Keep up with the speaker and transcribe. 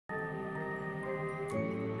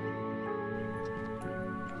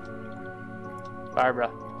Barbara.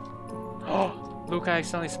 Oh, Luke, I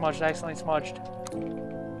accidentally smudged.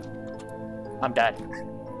 I'm dead.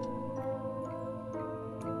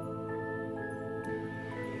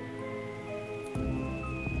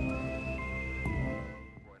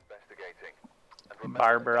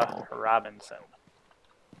 Barbara Robinson.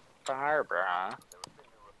 Barbara.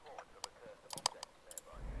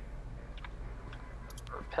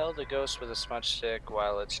 Repel the ghost with a smudge stick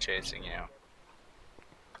while it's chasing you.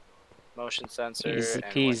 Motion sensor Easy and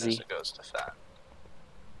peasy. witness a ghost effect.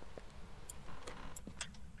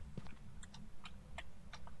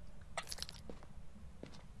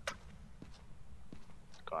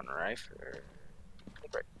 Going right for the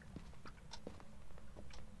break.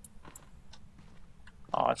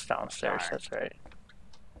 Oh, it's downstairs. Darn. That's right.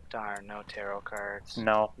 Darn, no tarot cards.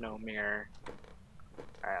 No. No mirror.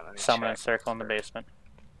 Alright, let me Summon check. and circle in the basement.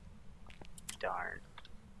 Darn.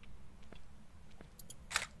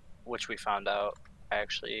 Which we found out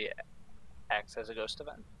actually acts as a ghost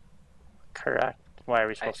event. Correct. Why are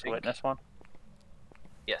we supposed to think- witness one?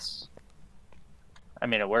 Yes, I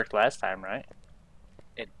mean, it worked last time, right?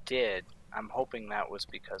 it did. I'm hoping that was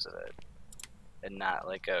because of it. And not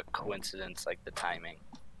like a coincidence like the timing.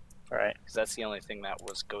 Right. Because that's the only thing that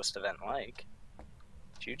was ghost event like.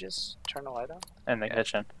 Did you just turn the light on? In the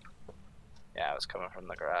kitchen. Yeah, I was coming from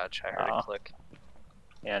the garage. I heard Oh. it click.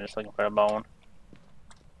 Yeah, just looking for a bone.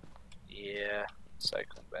 Yeah,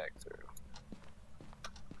 cycling back through.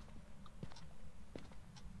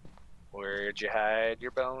 Where'd you hide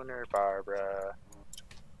your boner, Barbara?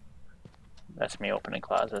 That's me opening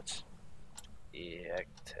closets. Yeah, I can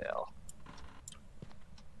tell.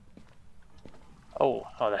 Oh,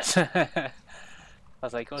 that's. I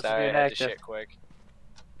was like, what's Sorry, being I had to active? shit quick.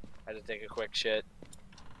 I had to take a quick shit.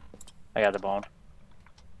 I got the bone.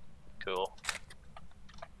 Cool.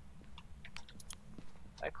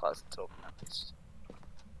 That closet's open at least.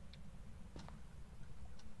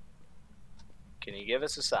 Can you give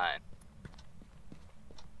us a sign?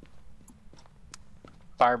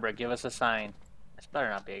 Barbara, give us a sign. This better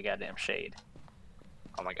not be a goddamn shade.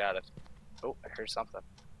 Oh my god. Oh, I heard something.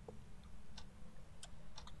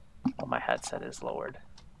 Oh, my headset is lowered.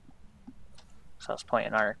 So I was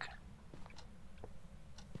playing Ark.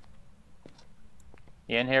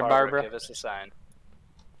 You in here, Barbara? Give us a sign.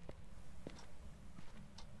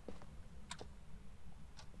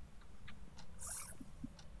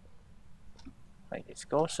 Like, these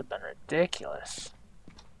ghosts have been ridiculous.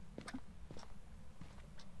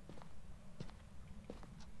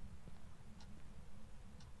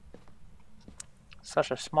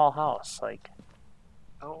 Such a small house, like.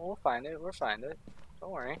 Oh, we'll find it. We'll find it.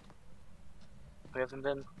 Don't worry. We haven't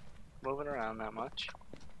been moving around that much.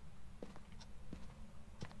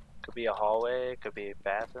 Could be a hallway. Could be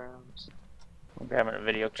bathrooms. I'm grabbing a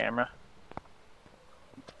video camera.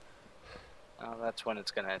 Oh, that's when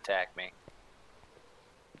it's gonna attack me.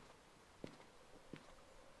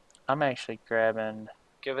 I'm actually grabbing.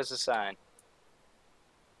 Give us a sign.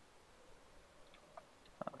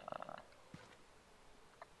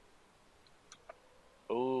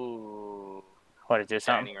 Ooh. What, did you do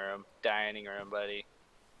something? Dining room, buddy.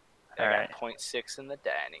 I Alright. got 0.6 in the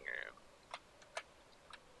dining room.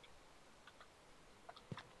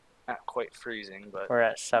 Not quite freezing, but We're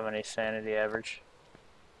at 70 sanity average.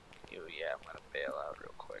 oh yeah, I'm gonna bail out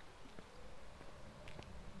real quick.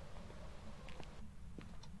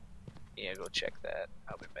 Yeah, go check that.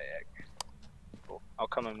 I'll be back. Cool. I'll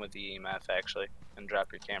come in with the EMF actually and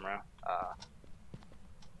drop your camera. I'm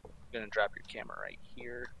gonna drop your camera right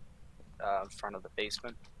here, in front of the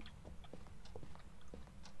basement.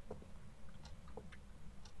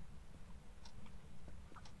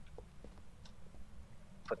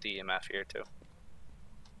 Put the EMF here too.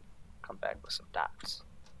 Come back with some dots.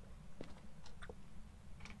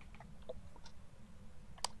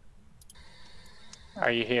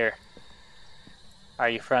 Are you here? Are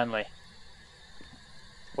you friendly?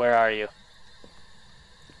 Where are you?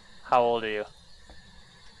 How old are you?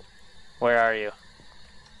 Where are you?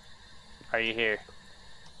 Are you here?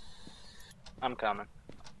 I'm coming.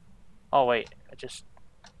 Oh wait, I just...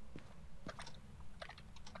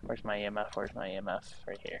 Where's my EMF? Where's my EMF?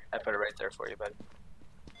 Right here. I put it right there for you, buddy.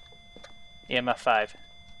 EMF 5.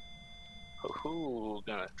 Ooh,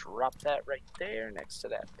 gonna drop that right there next to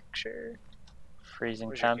that picture. Freezing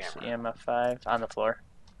Where's your temps, camera? EMF 5. On the floor.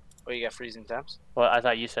 Oh, you got freezing temps? Well, I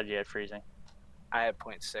thought you said you had freezing. I had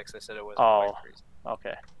 0.6. I said it wasn't Oh. quite freezing.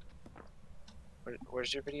 Okay.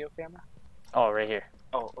 Where's your video camera? Oh, right here.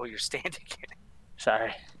 Oh, you're standing here.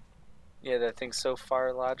 Sorry. Yeah, that thing's so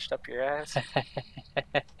far lodged up your ass.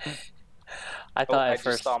 I thought I at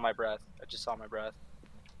first... just saw my breath. I just saw my breath.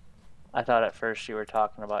 I thought at first you were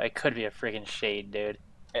talking about it could be a freaking shade, dude.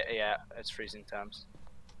 Yeah, it's freezing temps.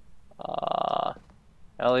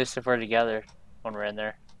 At least if we're together when we're in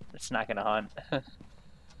there, it's not gonna hunt.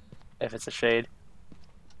 If it's a shade.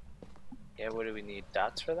 Yeah, what do we need?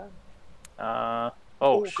 Dots for them?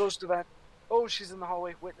 Oh, Goes to that. Oh, she's in the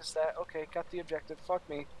hallway. Witness that. Okay, got the objective. Fuck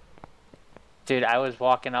me. dude, I was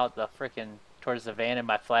walking out the freaking towards the van and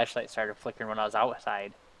my flashlight started flickering when I was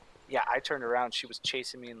outside. Yeah, I turned around. She was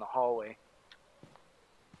chasing me in the hallway.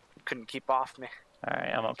 Couldn't keep off me. All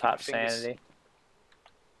right, I'm up Keep my top fingers- sanity.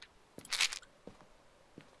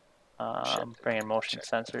 Shit. Bringing motion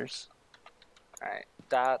Check. sensors. Alright,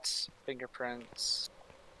 dots, fingerprints,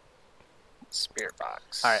 spirit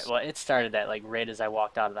box. All right, well, it started that like right as I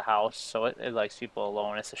walked out of the house, so it likes people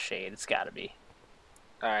alone. It's a shade. It's got to be.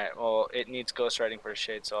 Alright, well, it needs ghostwriting for a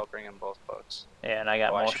shade, so I'll bring in both books. Yeah, and I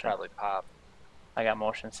got I should motion. probably pop. I got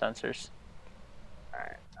motion sensors.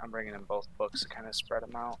 Alright, I'm bringing in both books to kind of spread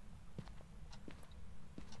them out.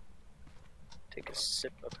 Take a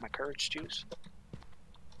sip of my courage juice.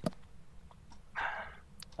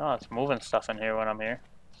 Oh, it's moving stuff in here when I'm here.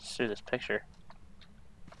 Let's do this picture.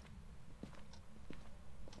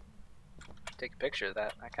 Take a picture of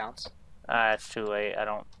that. That counts. It's too late.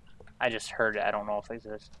 I just heard it. I don't know if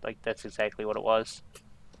it's like that's exactly what it was.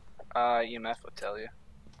 EMF would tell you.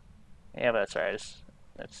 Yeah, but that's alright.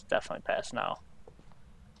 It's definitely past now.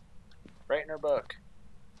 Right in her book.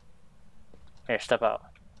 Here, step out.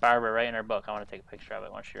 Barbara, write in her book. I want to take a picture of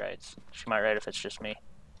it when she writes. She might write if it's just me.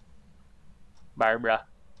 Barbara.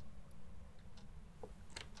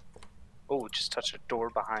 Oh, just touched a door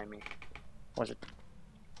behind me. Was it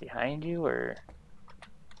behind you or?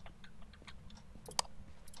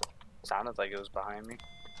 Sounded like it was behind me.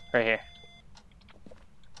 Right here.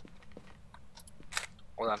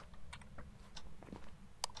 Hold on.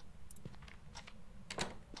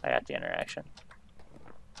 I got the interaction.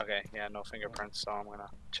 Okay, yeah, no fingerprints, so I'm gonna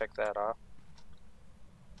check that off.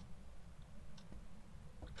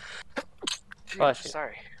 Bless you.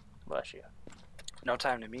 Sorry. Bless you. No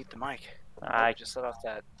time to mute the mic. I Just let off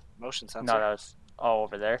that motion sensor. No, that was all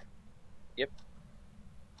over there.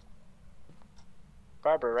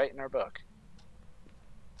 Barbara, write in our book.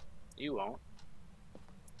 You won't.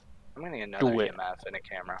 I'm gonna get another Do it. EMF and a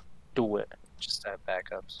camera. Do it. Just to have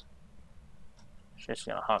backups. She's just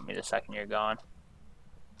gonna hunt me the second you're gone.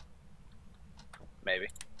 Maybe.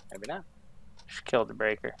 Maybe not. She killed the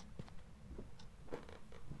breaker.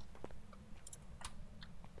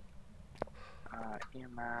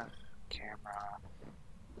 EMF, camera.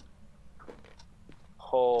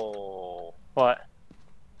 Oh, What?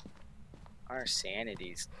 our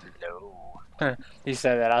sanity's low. You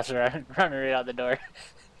said that. I was running right out the door.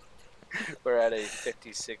 We're at a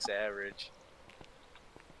 56 average.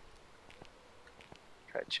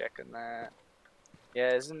 Try checking that.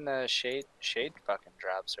 Yeah, isn't the shade fucking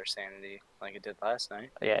drops our sanity like it did last night?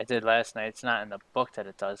 Yeah, it did last night. It's not in the book that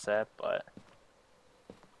it does that, but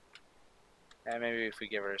Yeah, maybe if we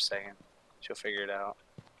give her a second, she'll figure it out.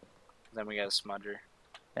 Then we got a smudger.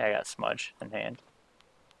 yeah, I got Smudge in hand.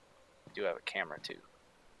 We do have a camera too.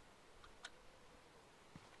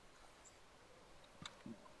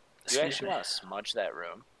 Do you actually want to smudge that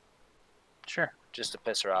room? Sure. Just to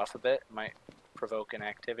piss her off a bit? Might provoke an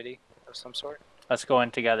activity of some sort? Let's go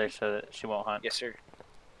in together so that she won't hunt. Yes, sir.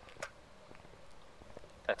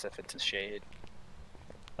 That's if it's a shade.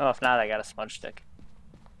 Oh, if not, I got a smudge stick.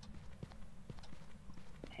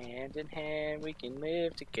 Hand in hand, we can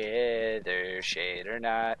live together, shade or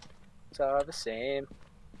not. It's all the same.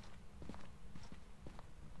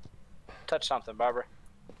 Touch something, Barbara.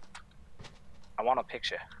 I want a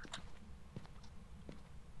picture.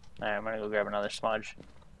 Alright, I'm gonna go grab another smudge.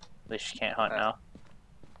 At least she can't hunt now.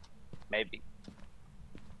 Maybe.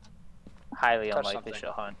 Highly Touch unlikely something.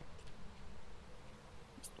 she'll hunt.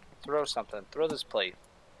 Throw something. Throw this plate.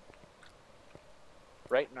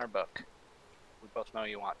 Right in our book. We both know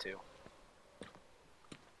you want to.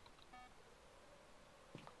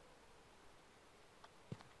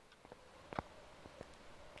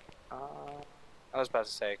 I was about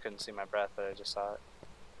to say I couldn't see my breath, but I just saw it.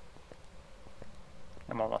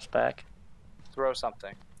 I'm almost back. Throw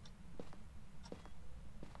something.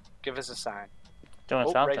 Give us a sign. Doing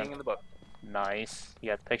Oh, something. writing in the book. Nice. You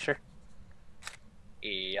got the picture?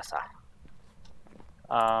 Yes, sir.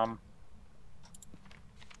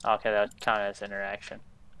 Okay, that would count as interaction.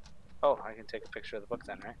 Oh, I can take a picture of the book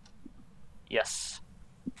then, right? Yes.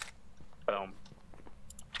 Boom.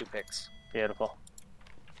 2 pics. Beautiful.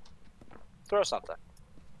 Throw something.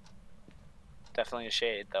 Definitely a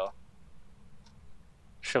shade, though.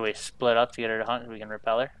 Should we split up to get her to hunt so we can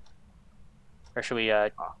repel her? Or should we,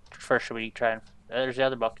 first should we try and... there's the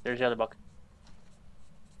other book. There's the other book.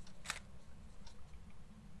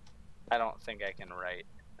 I don't think I can write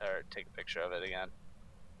or take a picture of it again.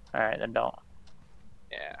 Alright, then don't.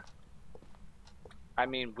 Yeah. I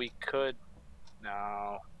mean, we could...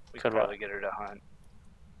 No. We Could could probably what? get her to hunt.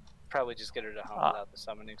 Probably just get her to hunt without the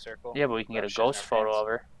summoning circle. Yeah, but we can get a Without shitting ghost our photo pants. of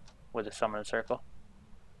her with a summoning circle.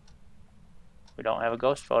 We don't have a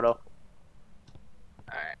ghost photo.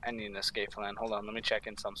 Alright, I need an escape plan. Hold on, let me check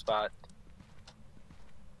in some spot.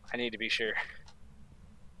 I need to be sure.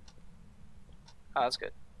 Oh, that's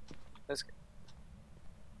good. That's good.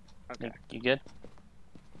 Okay. You good?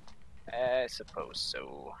 I suppose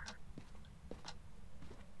so.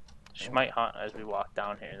 She might hunt as we walk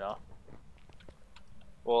down here, though.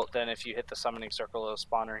 Well, then if you hit the summoning circle, it'll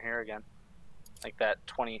spawn her here again. Like that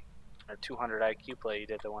 20 or 200 IQ play you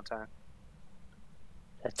did the one time.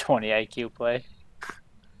 That 20 IQ play.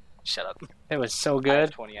 Shut up. It was so I have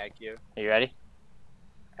good. 20 IQ. Are you ready?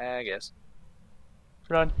 I guess.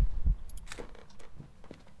 Run.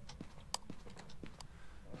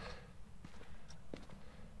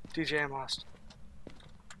 DJ, I'm lost.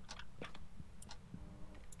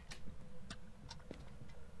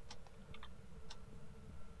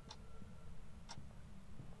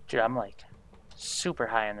 Dude, I'm like super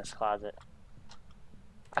high in this closet.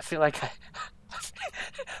 I feel like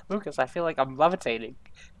Lucas, I feel like I'm levitating.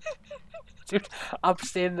 Dude, I'm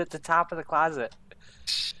standing at the top of the closet.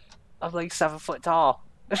 I'm like 7 foot tall.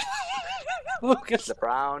 Lucas.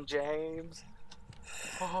 LeBron James.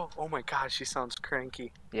 Oh my god, she sounds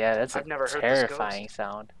cranky. Yeah, that's I've a never heard this terrifying ghost.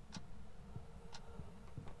 sound.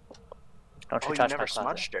 Don't Oh, you you touch never my closet.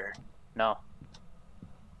 smudged her. No.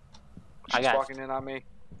 She's got it. walking in on me.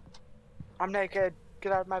 I'm naked.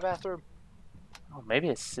 Get out of my bathroom. Oh, maybe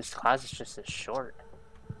it's this closet's just as short.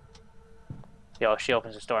 Yo, she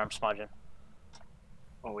opens the door, I'm smudging.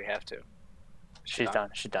 Oh, we have to. She's done.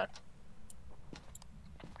 She's done.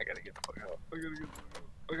 I gotta get the fuck out. I gotta get the fuck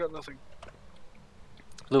out. I got nothing.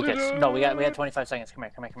 Lucas, no, we got 25 seconds. Come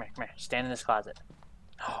here. Stand in this closet.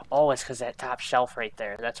 Oh, it's because that top shelf right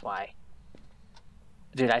there. That's why.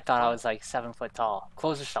 Dude, I thought I was like 7 foot tall.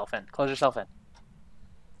 Close yourself in. Close yourself in.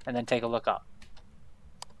 And then take a look up.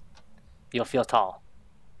 You'll feel tall.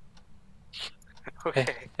 Okay.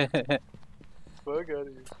 Fuck out of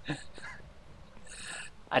here.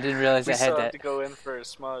 I didn't realize We I still had have that. to go in for a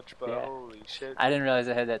smudge, but Yeah. holy shit. I didn't realize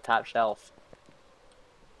I had that top shelf.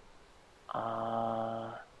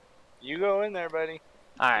 You go in there, buddy.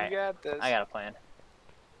 Alright. You got this. I got a plan.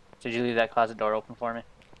 Did you leave that closet door open for me?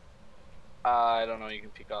 I don't know. You can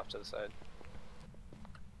peek off to the side.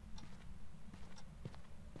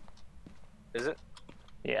 Is it?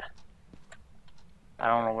 Yeah. I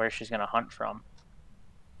don't know where she's gonna hunt from.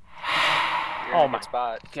 You're Oh in a my good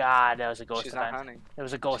spot. God, that was a ghost She's event. not hunting. It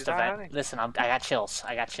was a ghost She's not event. hunting. Listen, I got chills.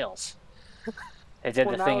 I got chills. It did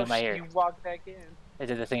Well, the thing now in my if ear. You walk back in. It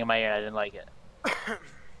did the thing in my ear. And I didn't like it.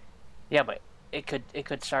 Yeah, but it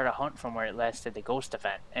could start a hunt from where it last did the ghost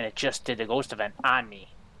event, and it just did the ghost event on me.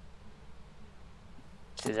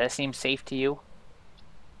 Does that seem safe to you?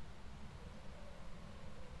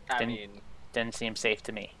 I Didn't- mean, Didn't seem safe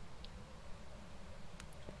to me.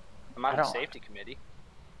 I'm on I the don't- safety committee.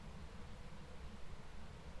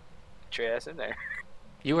 Get your ass in there.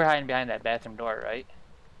 You were hiding behind that bathroom door, right?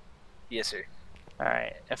 Yes, sir. All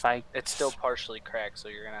right. If I It's still partially cracked, so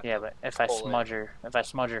you're gonna have yeah, to. but if I pull it.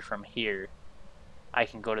 smudge her from here, I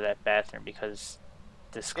can go to that bathroom because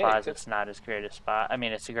this Yeah, you could. closet's not as great a spot. I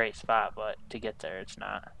mean, it's a great spot, but to get there, it's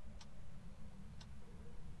not.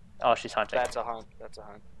 Oh, she's hunting. That's a hunt. That's a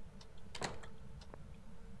hunt.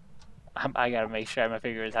 I gotta make sure my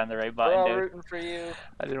finger is on the right We're button, all dude. rooting for you.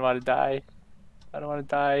 I didn't want to die. I don't want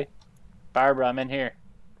to die. Barbara, I'm in here.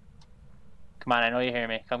 Come on, I know you hear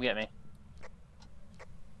me. Come get me.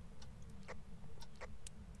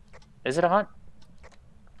 Is it a hunt?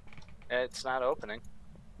 It's not opening.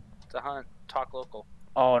 It's a hunt. Talk local.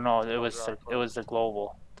 Oh no, Those are it was the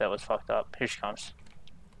global that was fucked up. Here she comes.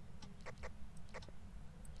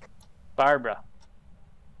 Barbara.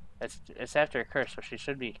 It's after a curse, so she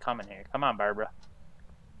should be coming here. Come on, Barbara.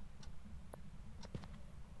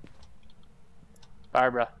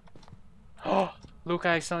 Barbara. Oh, Luke,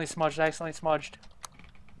 I accidentally smudged.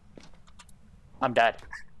 I'm dead.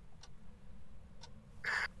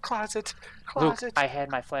 Closet. Luke, Closet. I had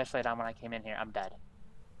my flashlight on when I came in here. I'm dead.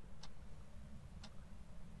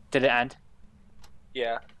 Did it end?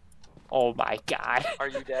 Yeah. Oh my God. Are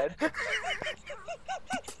you dead?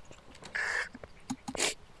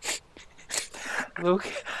 Luke,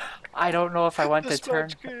 I don't know if I went The to turn.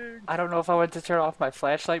 Smudge King. I don't know if I went to turn off my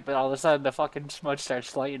flashlight, but all of a sudden the fucking smudge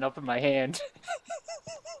starts lighting up in my hand.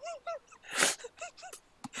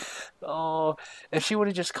 Oh, if she would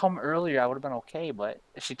have just come earlier, I would have been okay, but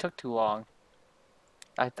she took too long.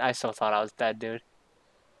 I still thought I was dead, dude.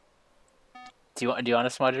 Do you want a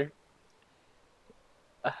smudger?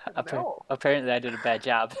 No. Apparently I did a bad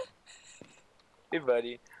job. Hey,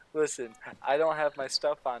 buddy. Listen, I don't have my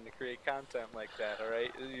stuff on to create content like that,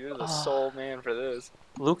 alright? You're the sole man for this.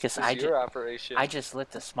 Lucas, This is your operation. I just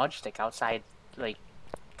lit the smudge stick outside, like,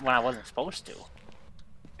 when I wasn't supposed to.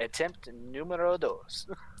 Attempt numero dos.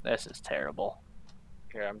 This is terrible.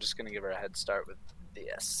 Here, I'm just gonna give her a head start with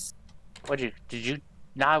this. Did you?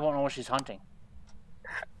 Now I won't know what she's hunting.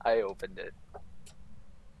 I opened it.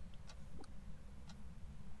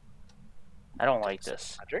 I don't like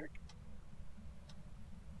this. Roger?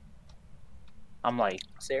 I'm like,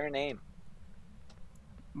 Say her name.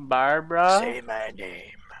 Barbara? Say my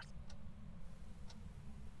name.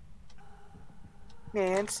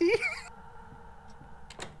 Nancy?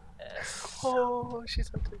 Yes. Oh, she's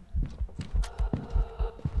hunting.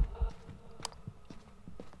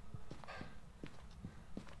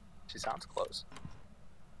 She sounds close.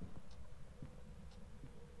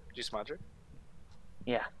 Did you smudge her?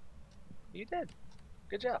 Yeah. You did.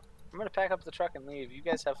 Good job. I'm gonna pack up the truck and leave. You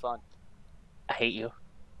guys have fun. I hate you.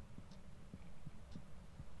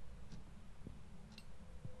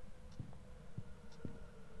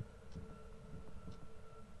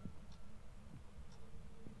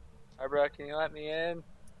 Barbara, can you let me in?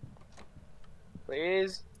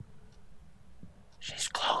 Please? She's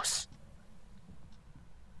close.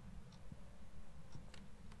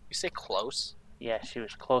 You say close? Yeah, she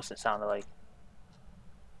was close, it sounded like.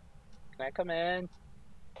 Can I come in?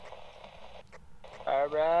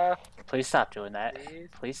 Barbara? Please stop doing that. Please?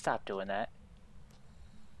 Please stop doing that.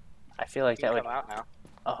 I feel like You that can would. come out now.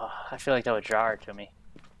 Oh, I feel like that would jar her to me.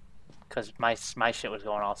 Cause my shit was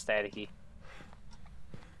going all staticky.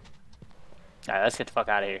 Alright, let's get the fuck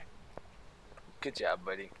out of here. Good job,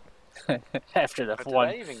 buddy. After the But one,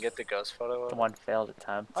 did I even get the ghost photo? the one failed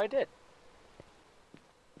attempt. Oh, I did.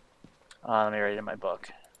 Let me write it in my book.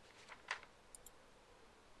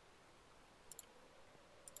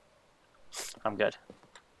 I'm good.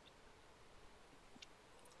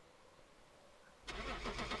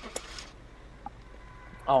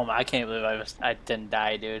 Oh my! I can't believe I didn't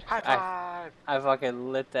die, dude. High five! I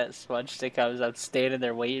fucking lit that smudge stick. I was standing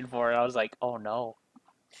there waiting for it. I was like, oh no.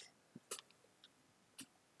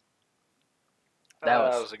 That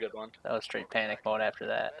was a good one. That was straight panic mode after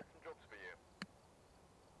that.